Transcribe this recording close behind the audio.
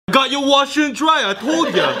got your washer and dryer, I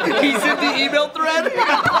told you. He's in the email thread.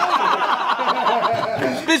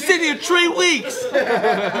 Been sitting here 3 weeks.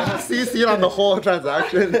 CC on the whole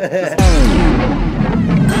transaction.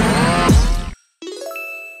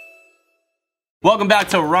 Welcome back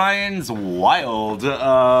to Ryan's Wild.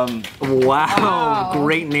 Wow,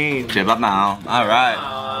 great name. Alright.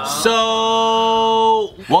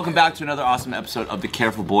 So, welcome back to another awesome episode of The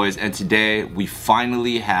Careful Boys, and today we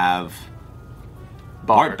finally have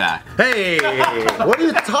Bart back. Hey, what are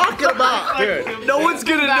you talking about? Dude, no one's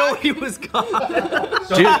gonna know he was gone.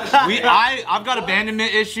 Dude, I've got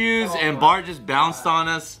abandonment issues, and Bart just bounced on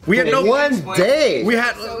us. We had no one day. We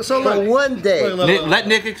had for one day. Let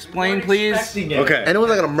Nick explain, please. Okay. And it was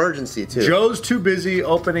like an emergency too. Joe's too busy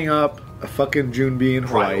opening up a fucking June bee in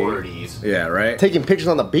Hawaii. Priorities. Yeah, right? Taking pictures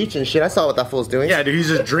on the beach and shit. I saw what that fool's doing. Yeah, dude, he's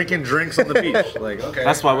just drinking drinks on the beach. Like, okay.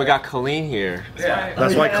 That's why we got Colleen here. Yeah,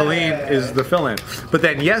 that's why Colleen is the fill-in. But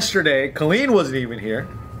then yesterday, Colleen wasn't even here,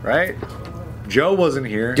 right? Joe wasn't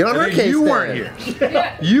here. Get on her case. You then. weren't here.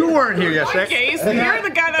 You weren't here yesterday. Case, you're the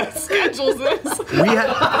guy that schedules this. We had.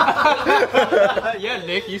 Yeah,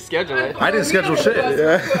 Nick, you schedule it. I didn't schedule shit.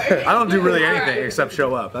 I don't do really anything except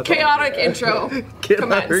show up. That's Chaotic intro.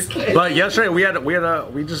 Commence. But yesterday it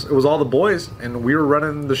was all the boys and we were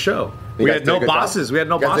running the show. You We guys had did a no good bosses. job? We had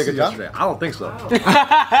no You guys did a bosses good job? yesterday. I don't think so.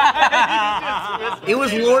 It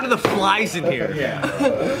was Lord of the Flies in here.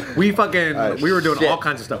 We were doing shit. all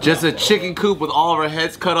kinds of stuff. Just a chicken coop with all of our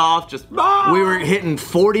heads cut off. Just We were hitting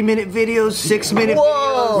 40-minute videos, 6-minute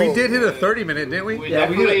Whoa! We did hit a 30-minute, didn't we? Yeah,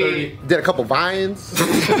 we did. Did a couple vines.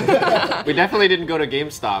 We definitely didn't go to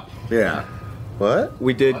GameStop. Yeah. What?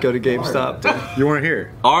 We did go to GameStop. You weren't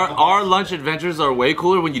here. Our lunch adventures are way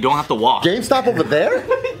cooler when you don't have to walk. GameStop over there?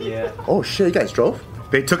 Yeah. Oh shit! You guys drove?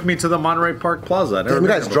 They took me to the Monterey Park Plaza. I never You been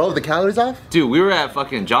guys there drove the calories off? Dude, we were at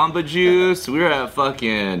fucking Jamba Juice. We were at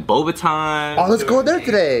fucking Boba Time. Oh, let's go there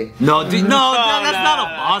today. No, dude, that's not a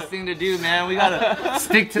boss thing to do, man. We gotta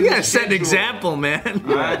stick to You the gotta set an schedule. example, man.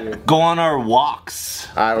 Alright, go on our walks.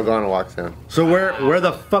 All right, we're going to walk now. So where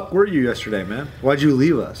the fuck were you yesterday, man? Why'd you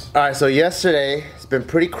leave us? All right, so yesterday it's been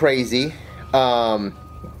pretty crazy. I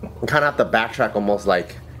kind of have to backtrack almost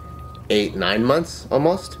like 8-9 months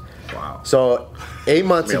almost. Wow. So 8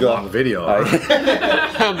 months Be a ago. long video. Month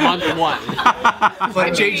one.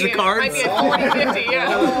 I changed the cards. Might be a 40-50,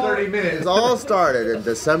 yeah. 30 minutes. It all started in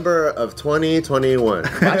December of 2021.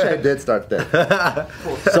 Actually, I did start then.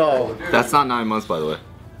 So That's not 9 months, by the way.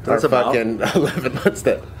 that's fucking 11 months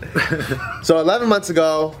then. So 11 months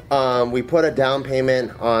ago, we put a down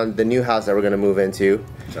payment on the new house that we're gonna move into.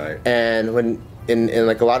 Right. And when in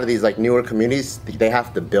like a lot of these like newer communities, they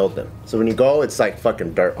have to build them. So when you go, it's like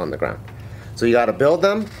fucking dirt on the ground. So you gotta build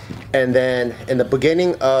them, and then in the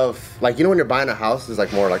beginning of like, you know, when you're buying a house, it's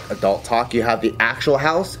like more like adult talk. You have the actual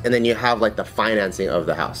house, and then you have like the financing of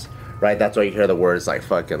the house, right? That's why you hear the words like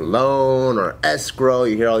fucking loan or escrow.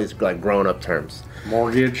 You hear all these like grown-up terms.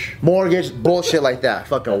 Mortgage. Mortgage, bullshit like that.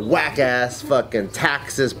 Fucking whack ass, fucking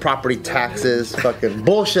taxes, property taxes, fucking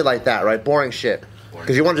bullshit like that, right? Boring shit.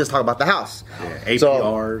 Because you want to just talk about the house. Yeah,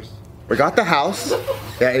 APRs. We got the house.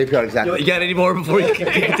 Yeah, APR, exactly. You got any more before you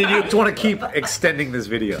can continue? I just want to keep extending this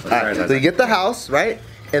video. All right, so you get the house, right?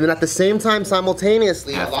 And then at the same time,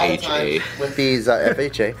 simultaneously, a lot of times with these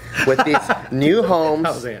FHA, with these new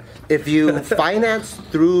homes, if you finance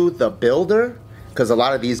through the builder, because a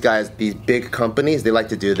lot of these guys, these big companies, they like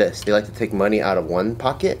to do this. They like to take money out of one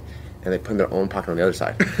pocket and they put in their own pocket on the other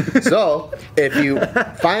side. So if you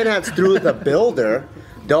finance through the builder,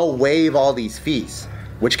 they'll waive all these fees,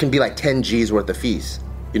 which can be like 10 G's worth of fees.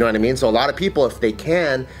 You know what I mean? So a lot of people, if they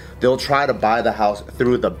can, they'll try to buy the house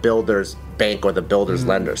through the builder's bank or the builder's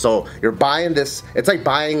lender. So you're buying this, it's like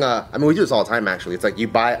buying a, I mean, we do this all the time actually. It's like you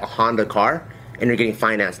buy a Honda car and you're getting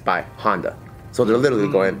financed by Honda. So they're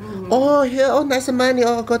literally going, oh, yeah, oh, nice and money,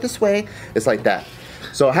 oh, go this way. It's like that.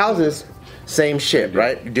 So houses, same shit,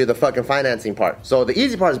 right? You do the fucking financing part. So the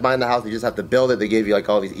easy part is buying the house. You just have to build it. They give you like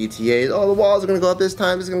all these ETAs. Oh, the walls are gonna go up this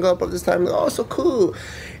time. This is gonna go up this time. Oh, so cool.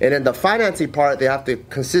 And then the financing part, they have to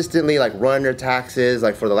consistently like run their taxes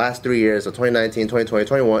like for the last 3 years, so 2019, 2020,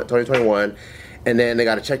 2021, and then they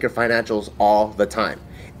got to check your financials all the time.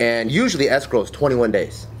 And usually escrow is 21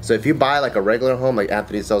 days. So if you buy like a regular home, like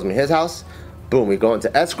Anthony sells me his house, boom, we go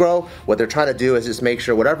into escrow. What they're trying to do is just make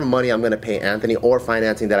sure whatever money I'm gonna pay Anthony or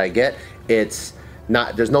financing that I get, it's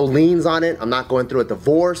not, there's no liens on it. I'm not going through a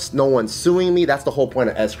divorce. No one's suing me. That's the whole point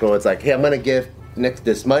of escrow. It's like, hey, I'm gonna give Nick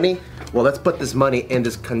this money. Well, let's put this money in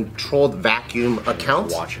this controlled vacuum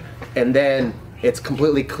account. And then it's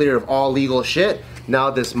completely clear of all legal shit.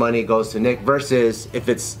 now this money goes to Nick versus if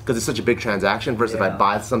it's, because it's such a big transaction, versus if I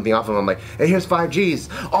buy something off him, I'm like, hey, here's 5 G's.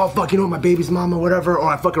 Oh, fuck, you know, my baby's mom or whatever. Or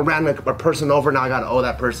I fucking ran a person over, now I gotta owe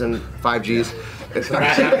that person 5 G's.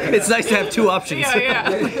 It's nice to have 2 options. Yeah.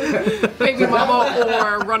 Baby mama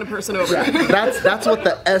or run a person over. That's what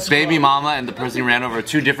the escrow. Baby mama and the person who ran over are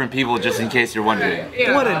 2 different people, just in case you're wondering.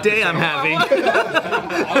 Yeah. What a day I'm having.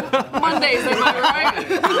 Mondays, am I right?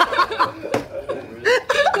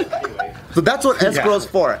 So that's what escrow's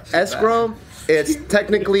for. Escrow, it's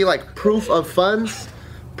technically like proof of funds,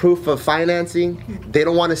 proof of financing. They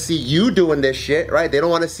don't want to see you doing this shit, right? They don't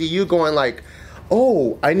want to see you going like,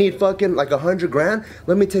 oh, I need fucking like 100 grand.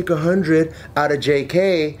 Let me take 100 out of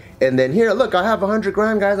JK, and then here, look, I have 100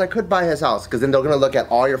 grand, guys. I could buy his house, because then they're gonna look at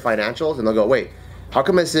all your financials and they'll go, wait, how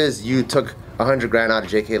come it says you took 100 grand out of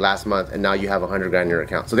JK last month and now you have 100 grand in your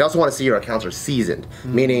account? So they also want to see your accounts are seasoned,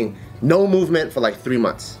 meaning no movement for like 3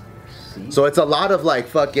 months. So it's a lot of like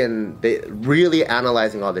fucking, they really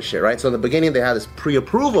analyzing all this shit, right? So in the beginning they had this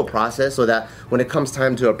pre-approval process so that when it comes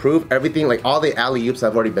time to approve, everything, like all the alley-oops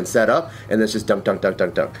have already been set up, and it's just dunk, dunk, dunk,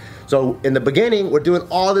 dunk, dunk. So in the beginning, we're doing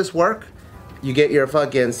all this work. You get your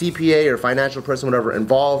fucking CPA or financial person, whatever,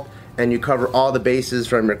 involved, and you cover all the bases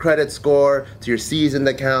from your credit score to your seasoned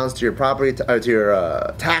accounts to your property, to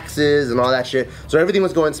your taxes and all that shit. So everything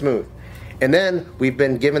was going smooth. And then we've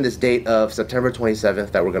been given this date of September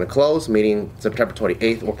 27th that we're going to close, meaning September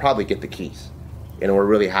 28th, we'll probably get the keys. And we're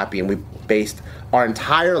really happy, and we based our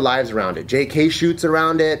entire lives around it. JK shoots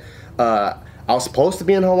around it. I was supposed to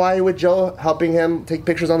be in Hawaii with Joe, helping him take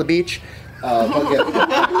pictures on the beach. We had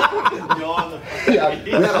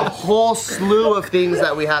a whole slew of things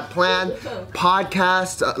that we had planned.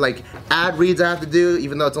 Podcasts, like ad reads I have to do,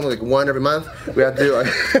 even though it's only like 1 every month. We have to do.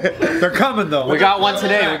 They're coming though. We got one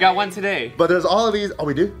today. But there's all of these. Oh,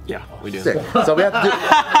 we do? Yeah, we do. Sick. So we have to do.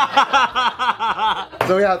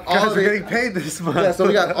 So we have all Guys, of we're these. getting paid this month. Yeah, so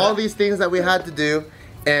we got all these things that we had to do,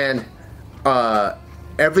 and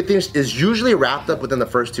everything is usually wrapped up within the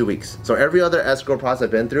first 2 weeks. So every other escrow process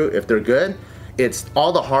I've been through, if they're good, it's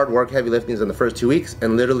all the hard work, heavy liftings in the first 2 weeks,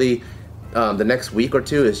 and literally the next week or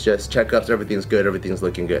 2 is just checkups, everything's good, everything's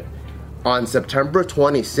looking good. On September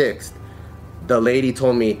 26th, the lady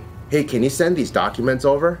told me, hey, can you send these documents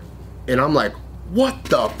over? And I'm like, what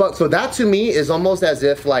the fuck? So that to me is almost as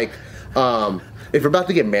if like, if you're about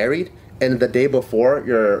to get married and the day before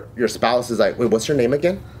your spouse is like, wait, what's your name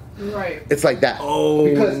again? Right. It's like that. Oh,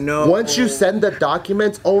 because no. once you send the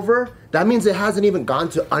documents over, that means it hasn't even gone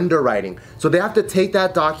to underwriting. So they have to take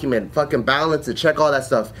that document, fucking balance it, check all that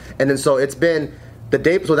stuff. And then so it's been the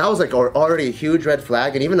day, so that was like already a huge red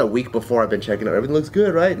flag. And even a week before I've been checking it, everything looks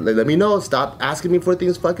good, right? Let me know, stop asking me for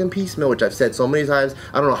things fucking piecemeal, which I've said so many times.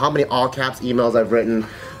 I don't know how many all caps emails I've written.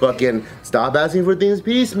 Fucking stop asking for things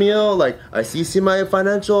piecemeal. Like I see my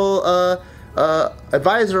financial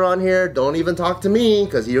advisor on here, don't even talk to me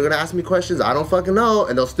because you're gonna ask me questions I don't fucking know,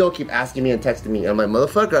 and they'll still keep asking me and texting me. I'm like,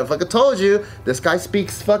 motherfucker, I fucking told you this guy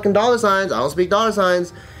speaks fucking dollar signs. I don't speak dollar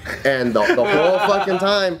signs. And the whole fucking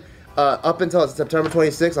time up until September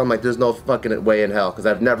 26th, I'm like, there's no fucking way in hell, because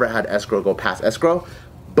I've never had escrow go past escrow.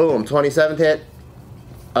 Boom, 27th hit,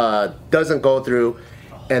 doesn't go through,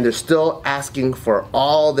 and they're still asking for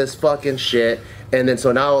all this fucking shit. And then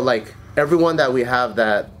so now like everyone that we have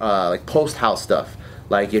that like post house stuff,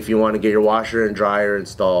 like if you want to get your washer and dryer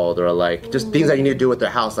installed, or like just things that you need to do with their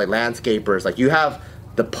house, like landscapers, like you have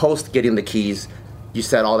the post getting the keys, you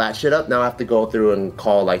set all that shit up. Now I have to go through and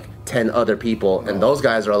call like 10 other people, and those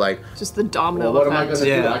guys are like, Just the domino well, what am I effect. gonna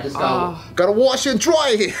do? Yeah. I just gotta wash and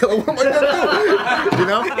dry it. What am I gonna do? You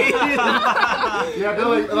know? Yeah, they're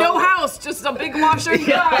like, No house, just a big washer and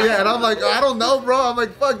dryer. yeah, and I'm like, I don't know, bro. I'm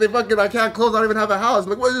like, fuck, I can't close. I don't even have a house.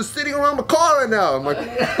 I'm like, we're just sitting around my car right now. I'm like,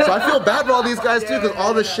 so I feel bad for all these guys too, because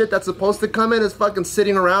all the shit that's supposed to come in is fucking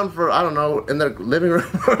sitting around for, I don't know, in their living room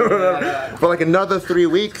or whatever, for like another 3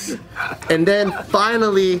 weeks. And then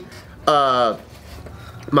finally,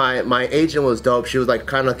 my agent was dope. She was like,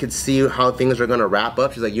 kind of could see how things are gonna wrap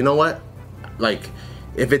up. She's like, you know what? Like,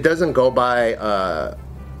 if it doesn't go by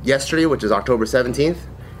yesterday, which is October 17th,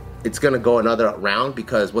 it's gonna go another round,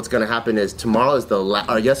 because what's gonna happen is tomorrow is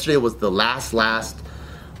yesterday was the last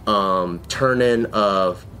turn-in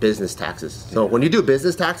of business taxes. So when you do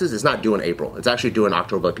business taxes, it's not due in April. It's actually due in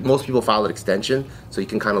October. Like, most people file an extension, so you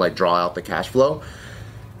can kind of like draw out the cash flow.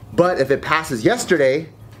 But if it passes yesterday,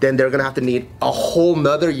 then they're gonna have to need a whole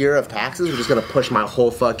nother year of taxes, which is gonna push my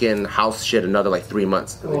whole fucking house shit another like 3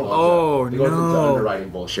 months. Oh, It goes into underwriting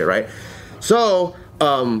bullshit, right? So,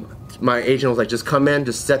 my agent was like, just come in,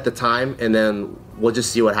 just set the time, and then we'll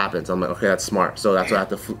just see what happens. I'm like, okay, that's smart. So that's why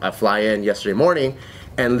I fly in yesterday morning,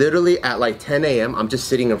 And literally at like 10 a.m., I'm just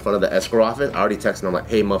sitting in front of the escrow office. I already texted them like,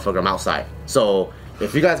 hey, motherfucker, I'm outside. So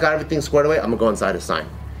if you guys got everything squared away, I'm gonna go inside to sign.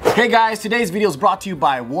 Hey guys, today's video is brought to you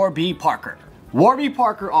by Warby Parker. Warby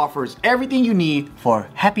Parker offers everything you need for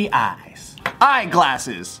happy eyes.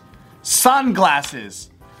 Eyeglasses, sunglasses,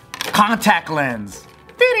 contact lens,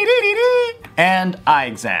 and eye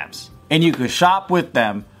exams. And you can shop with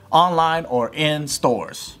them online or in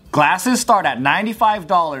stores. Glasses start at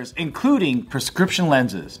 $95, including prescription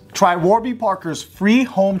lenses. Try Warby Parker's free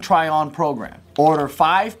home try-on program. Order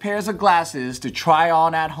 5 pairs of glasses to try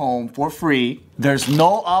on at home for free. There's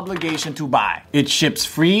no obligation to buy. It ships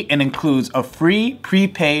free and includes a free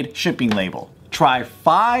prepaid shipping label. Try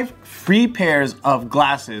 5 free pairs of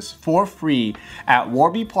glasses for free at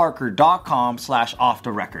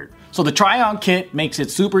warbyparker.com/offtherecord. So the try-on kit makes it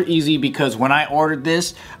super easy because when I ordered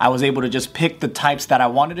this, I was able to just pick the types that I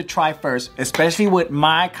wanted to try first, especially with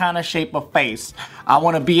my kind of shape of face. I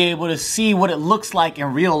want to be able to see what it looks like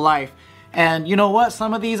in real life. And you know what?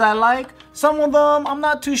 Some of these I like, some of them I'm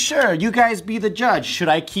not too sure. You guys be the judge. Should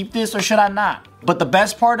I keep this or should I not? But the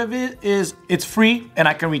best part of it is it's free and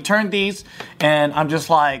I can return these and I'm just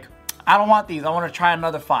like, I don't want these. I want to try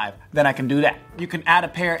another 5. Then I can do that. You can add a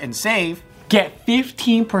pair and save. Get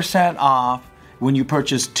 15% off when you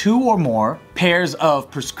purchase 2 or more pairs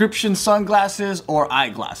of prescription sunglasses or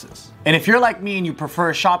eyeglasses. And if you're like me and you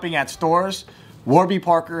prefer shopping at stores, Warby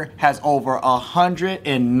Parker has over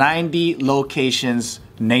 190 locations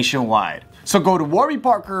nationwide. So go to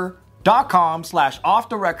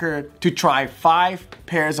warbyparker.com/offtherecord to try 5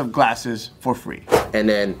 pairs of glasses for free. And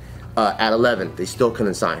then at 11, they still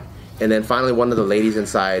couldn't sign. And then finally, one of the ladies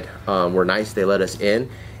inside were nice. They let us in.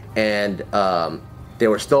 And they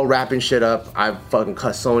were still wrapping shit up. I've fucking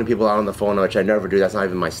cut so many people out on the phone, which I never do. That's not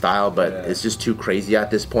even my style, but it's just too crazy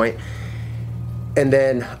at this point. And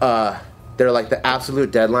then they're like, the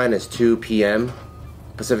absolute deadline is 2 p.m.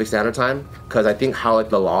 Pacific Standard Time, because I think how like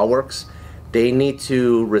the law works, they need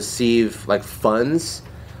to receive like funds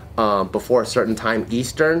before a certain time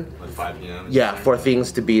Eastern. Like 5 p.m. Yeah, for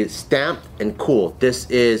things to be stamped and cool. This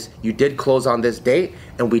is, you did close on this date,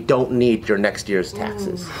 and we don't need your next year's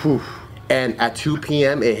taxes. And at 2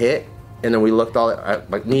 p.m. it hit, and then we looked all at,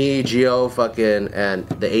 like me, Gio, fucking, and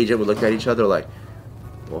the agent, we looked at each other like,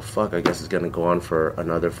 well, fuck, I guess it's gonna go on for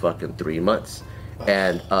another fucking 3 months.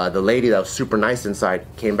 And the lady that was super nice inside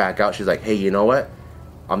came back out. She's like, hey, you know what?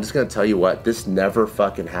 I'm just gonna tell you what, this never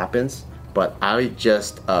fucking happens, but I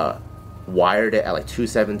just wired it at like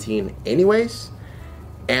 2:17 anyways,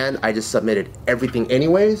 and I just submitted everything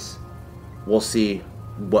anyways. We'll see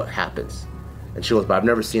what happens. And she goes, but I've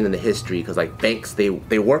never seen in the history, because like banks, they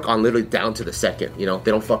work on literally down to the second, you know,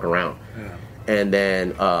 they don't fuck around. Yeah. And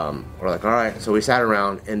then we're like, all right. So we sat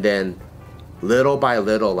around, and then little by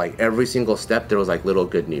little, like every single step, there was like little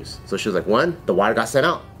good news. So she was like, 1, the wire got sent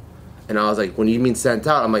out. And I was like, when you mean sent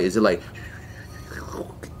out, I'm like, is it like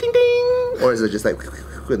ding ding, or is it just like?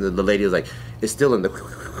 And the lady was like, it's still in the.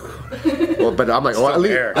 Well, but I'm like, oh, at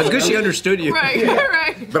least. That's good she understood you. Right,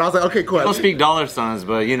 right. But I was like, okay, cool. I don't speak dollar signs,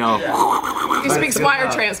 but you know. He speaks wire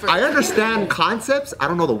transfer. I understand concepts. I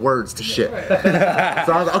don't know the words to shit. So I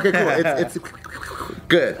was like, okay, cool. It's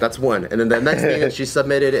good. That's 1. And then the next thing is she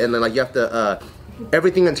submitted, and then like you have to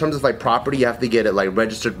everything in terms of like property, you have to get it like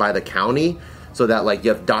registered by the county, so that like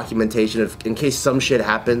you have documentation in case some shit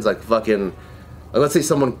happens, like fucking, like, let's say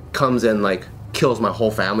someone comes and like kills my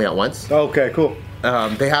whole family at once. Okay, cool.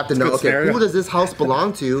 They have to know, okay, scenario. who does this house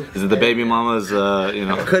belong to? Is it the baby mama's, you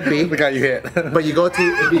know? Could be. We got you hit. But you go to,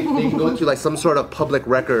 you can go to like some sort of public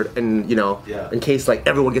record, and you know, in case like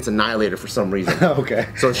everyone gets annihilated for some reason. Okay.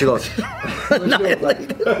 So she goes, she's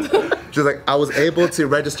like, I was able to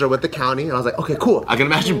register with the county, and I was like, okay, cool. I can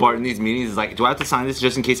imagine Bart in these meetings is like, do I have to sign this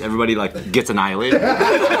just in case everybody like gets annihilated? The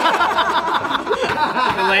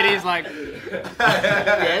lady's like,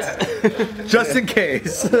 Yes. Just in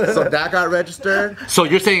case. So that got registered. So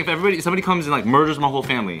you're saying if somebody comes and like murders my whole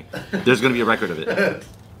family, there's gonna be a record of it.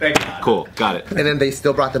 Thank God. Cool, got it. And then they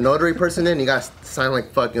still brought the notary person in. You gotta sign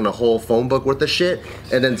like fucking a whole phone book worth of shit.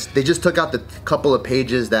 And then they just took out the couple of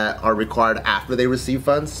pages that are required after they receive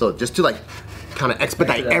funds. So just to like kind of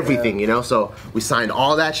expedite everything, you know? So we signed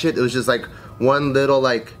all that shit. It was just like one little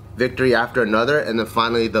like victory after another. And then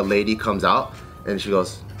finally the lady comes out and she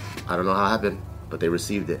goes, I don't know how it happened, but they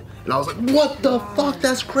received it. And I was like, what the fuck?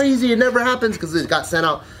 That's crazy. It never happens, because it got sent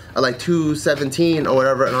out at like 2:17 or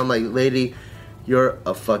whatever. And I'm like, lady, you're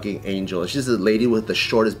a fucking angel. She's a lady with the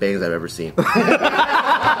shortest bangs I've ever seen. Right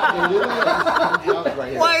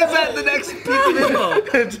Why is that the next piece of info?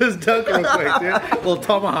 Just dunk real quick, dude. Little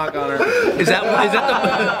tomahawk on her. Is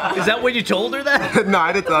that when you told her that? No,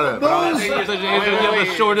 I didn't tell that. But I was- You're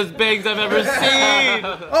the shortest bangs I've ever seen.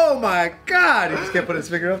 Oh my God! He just kept putting his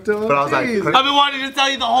finger up to him. But I was like, Jeez. I've been wanting to tell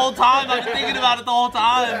you the whole time. I've been thinking about it the whole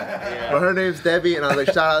time. but her name's Debbie, and I was like,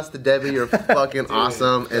 shout outs to Debbie, you're fucking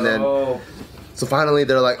awesome. And then, so finally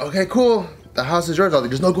they're like, okay, cool, the house is yours. I was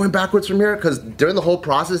like, there's no going backwards from here, because during the whole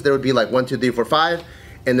process there would be like 1, 2, 3, 4, 5,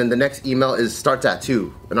 and then the next email starts at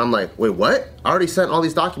 2, and I'm like, wait, what? I already sent all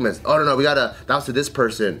these documents. Oh no, that was to this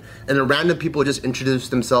person, and then random people just introduce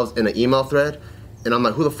themselves in an email thread, and I'm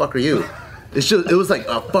like, who the fuck are you? It was like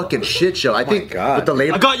a fucking shit show. I think God. with the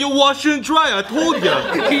labor. I got your washer and dryer. I told you.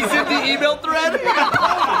 He's in the email thread.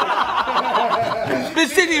 Been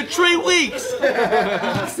sitting here 3 weeks.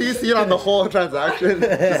 See it on the whole transaction,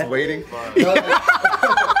 just waiting. Why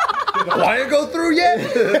didn't go through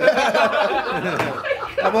yet?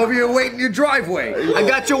 I'm over here waiting in your driveway. I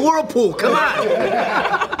got your whirlpool. Come on.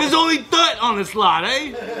 There's only dirt on this lot,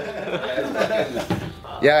 eh?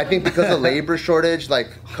 Yeah, I think because of labor shortage, like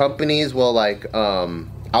companies will like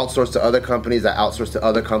outsource to other companies that outsource to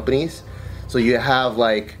other companies. So you have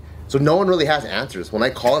like, so no one really has answers. When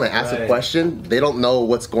I call and I ask a question, they don't know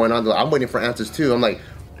what's going on. I'm waiting for answers too. I'm like,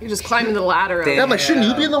 You're just climbing the ladder. yeah, I'm like, shouldn't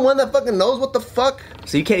you be the one that fucking knows what the fuck?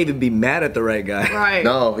 So you can't even be mad at the right guy. Right.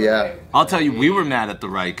 No, yeah. I'll tell you, we were mad at the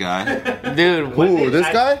right guy. Dude, Who, this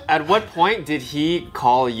guy? At what point did he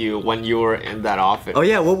call you when you were in that office? Oh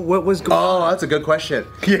yeah, what was going on? Oh, that's a good question.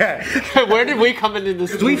 Yeah. Where did we come into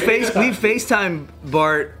this? We FaceTime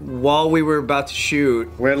Bart while we were about to shoot.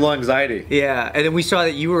 We had a little anxiety. Yeah, and then we saw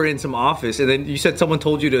that you were in some office, and then you said someone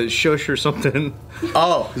told you to shush or something.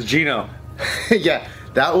 Oh, It's Gino. yeah.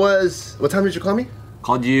 That was, what time did you call me?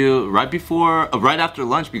 Called you right after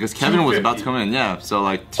lunch because Kevin was about to come in. Yeah, so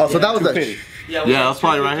like. Oh, so that was the. 2:50. Yeah, that's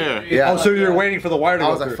probably right here. Yeah. Oh, so you're waiting for the wire to I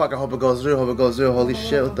go was like, through. fuck, I hope it goes through, Holy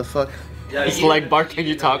shit, what the fuck? It's like, Bart, can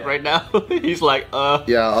you talk right now? He's like,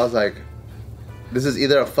 Yeah, I was like, this is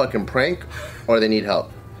either a fucking prank or they need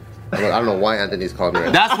help. I'm like, I don't know why Anthony's calling me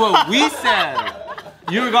right now. That's what we said.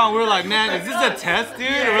 You were gone. We were like, man, is this a test, dude?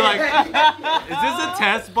 And we're like, is this a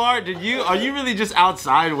test, Bart? Are you really just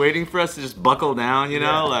outside waiting for us to just buckle down? You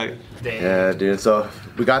know, like. Yeah, dude. So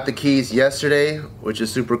we got the keys yesterday, which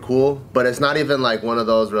is super cool. But it's not even like one of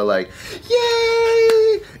those where like,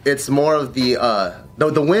 yay! It's more of the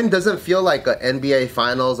win doesn't feel like an NBA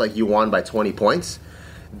Finals, like you won by 20 points.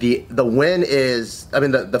 The win is, I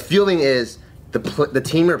mean, the feeling is the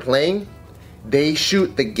team you're playing, they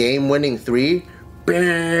shoot the game-winning 3,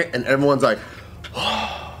 and everyone's like,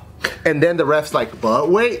 and then the ref's like, but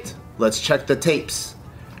wait, let's check the tapes.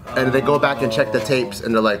 And they go back and check the tapes,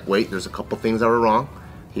 and they're like, wait, there's a couple things that were wrong.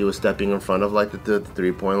 He was stepping in front of like the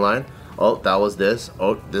 3-point line. Oh, that was this.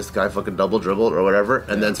 Oh, this guy fucking double dribbled or whatever.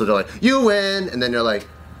 And then so they're like, you win. And then you're like,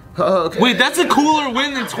 oh, okay. Wait, that's a cooler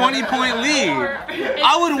win than 20-point lead.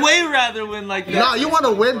 I would way rather win like that. No, you want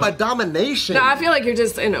to win by domination. No, I feel like you're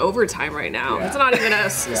just in overtime right now. It's not even a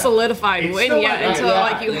solidified win yet until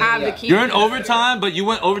like you have the key. You're in overtime, but you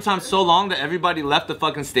went overtime so long that everybody left the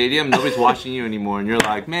fucking stadium. Nobody's watching you anymore, and you're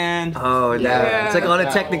like, man. Oh, yeah. It's like on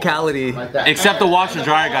a technicality. Like that. Except the washer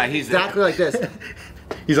dryer guy, he's there. Exactly like this.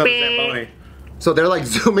 He's on the Zamboni. So they're like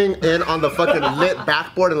zooming in on the fucking lit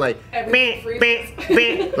backboard and like,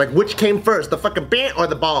 like which came first, the fucking or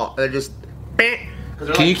the ball? And they're just.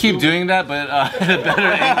 Can you keep doing that, but at a better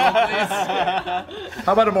angle, please?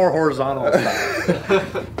 How about a more horizontal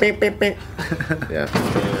style?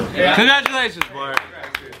 Yeah. Congratulations, Bart.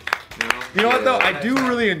 You know what though? I do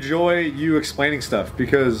really enjoy you explaining stuff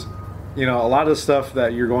because, you know, a lot of the stuff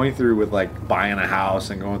that you're going through with like buying a house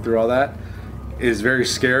and going through all that is very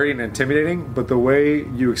scary and intimidating, but the way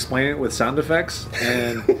you explain it with sound effects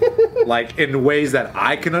and like in ways that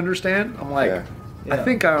I can understand, I'm like, I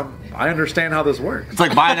think I understand how this works. It's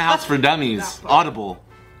like buying a house for dummies. Audible.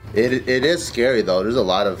 It is scary though. There's a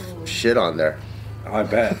lot of shit on there. I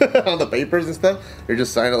bet. On the papers and stuff. You're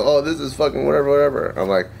just signing, oh, this is fucking whatever. I'm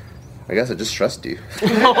like, I guess I just trust you.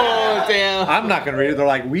 oh, damn. I'm not gonna read it. They're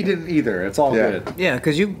like, we didn't either. It's all good. Yeah,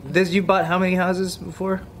 because you bought how many houses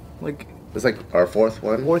before? Like It's like our fourth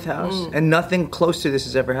one. fourth house, and nothing close to this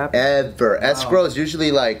has ever happened. Ever. Escrow is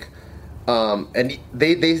usually like, and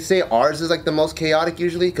they say ours is like the most chaotic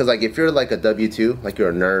usually, because like if you're like a W-2, like you're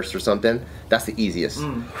a nurse or something, that's the easiest.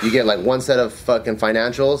 You get like one set of fucking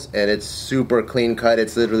financials, and it's super clean cut.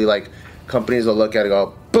 It's literally like companies will look at it and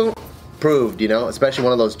go, boom, approved, you know? Especially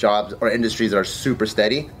one of those jobs or industries that are super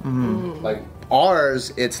steady. Like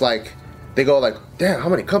ours, it's like, they go like, damn, how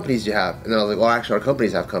many companies do you have? And then I was like, well, actually, our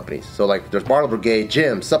companies have companies. So like, there's Bottle Brigade,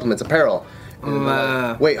 gym, supplements, apparel. And they're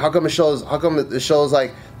like, wait, how come it shows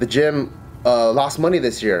like the gym lost money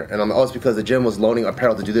this year? And I'm like, oh, it's because the gym was loaning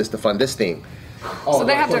apparel to do this to fund this thing. So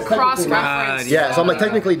they have to cross-reference. Yeah, so I'm like,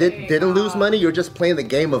 technically didn't lose money. You're just playing the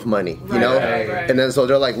game of money, you know. Right. And then so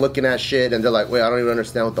they're like looking at shit, and they're like, wait, I don't even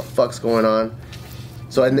understand what the fuck's going on.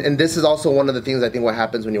 So and this is also one of the things I think what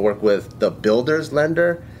happens when you work with the builder's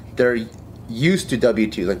lender. They're used to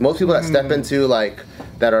W-2s. Like most people that step into like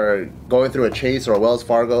that are going through a Chase or a Wells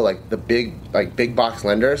Fargo, like the big box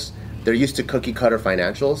lenders. They're used to cookie cutter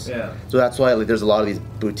financials. Yeah. So that's why like there's a lot of these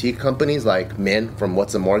boutique companies like Min from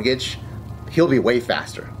What's a Mortgage. He'll be way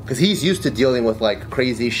faster because he's used to dealing with like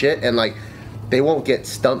crazy shit and like they won't get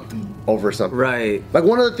stumped over something. Right. Like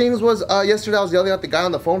one of the things was yesterday I was yelling at the guy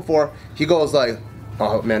on the phone for. He goes like,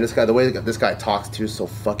 "Oh man, the way this guy talks too is so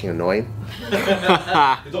fucking annoying."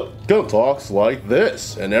 Gonna talks like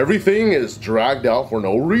this, and everything is dragged out for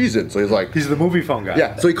no reason. So he's like, he's the movie phone guy.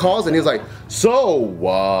 Yeah. So he calls and he's like, so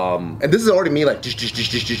and this is already me like,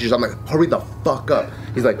 I'm like, hurry the fuck up.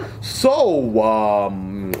 He's like, so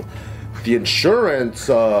the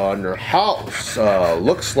insurance on your house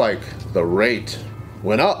looks like the rate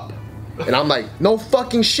went up. And I'm like, no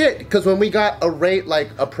fucking shit, because when we got a rate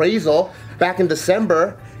like appraisal back in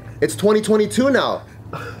December, it's 2022 now.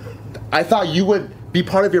 I thought you would be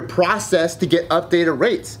part of your process to get updated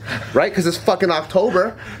rates, right? Because it's fucking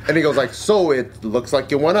October. And he goes like, so it looks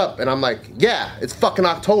like it went up. And I'm like, yeah, it's fucking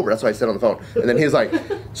October. That's what I said on the phone. And then he's like,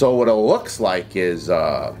 so what it looks like is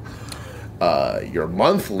your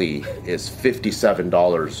monthly is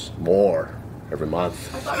 $57 more every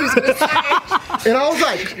month. And I was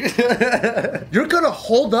like, you're gonna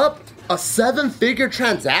hold up a 7-figure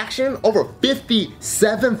transaction over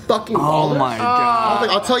 57 fucking dollars? Oh my god. I was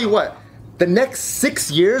like, I'll tell you what, the next 6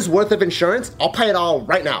 years worth of insurance, I'll pay it all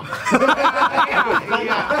right now.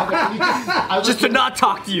 Just to not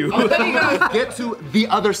talk to you. Get to the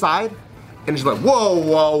other side. And she's like, whoa,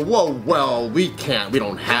 well, we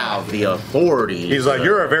don't have the authority. He's like,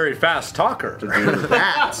 you're a very fast talker. To do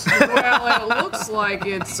that. Well, it looks like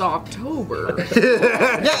it's October.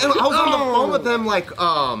 Yeah, and I was on the phone with them like,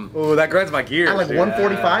 oh, that grinds my gears. at like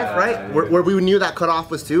 1:45, right? Where we knew that cutoff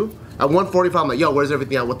was too. At 1:45, I'm like, yo, where's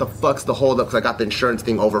everything at? What the fuck's the hold up? Because I got the insurance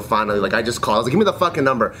thing over finally. Like, I just called. I was like, give me the fucking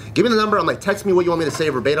number. Give me the number. I'm like, text me what you want me to say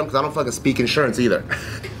verbatim because I don't fucking speak insurance either.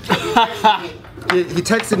 He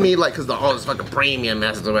texted me like, because this fucking premium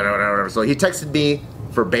message or whatever. So he texted me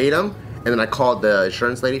verbatim, and then I called the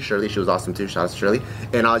insurance lady, Shirley. She was awesome too. Shout out to Shirley.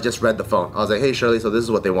 And I just read the phone. I was like, hey Shirley, so this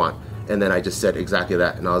is what they want. And then I just said exactly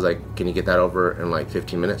that. And I was like, can you get that over in like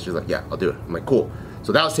 15 minutes? She's like, yeah, I'll do it. I'm like, cool.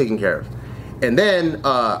 So that was taken care of. And then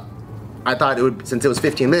I thought it would, since it was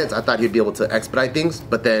 15 minutes, I thought he'd be able to expedite things.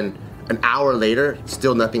 But then an hour later,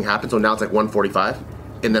 still nothing happened. So now it's like 1:45.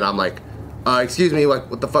 And then I'm like, excuse me, like,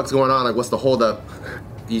 what the fuck's going on? Like, what's the holdup?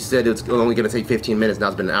 You said it's only gonna take 15 minutes. Now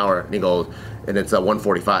it's been an hour. And he goes, and it's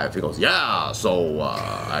 1:45. He goes, yeah. So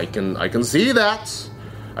I can see that.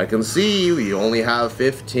 I can see you only have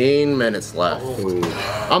 15 minutes left. Ooh.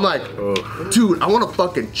 I'm like, dude, I want to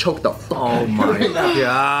fucking choke the fuck. Oh my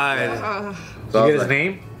god. So Did you get his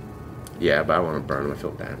name? Yeah, but I want to burn him. I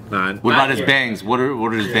feel bad. What about his bangs? What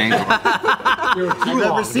are his bangs? I've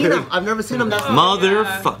never seen him. I've never seen him.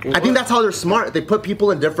 Motherfucker. I think that's how they're smart. They put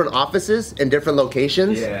people in different offices in different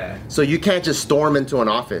locations. Yeah. So you can't just storm into an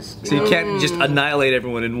office. So you can't just annihilate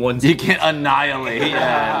everyone in one. You can't annihilate.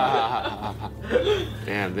 Yeah.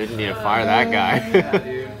 Damn, they didn't need to fire that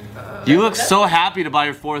guy. You look so happy to buy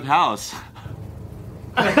your 4th house.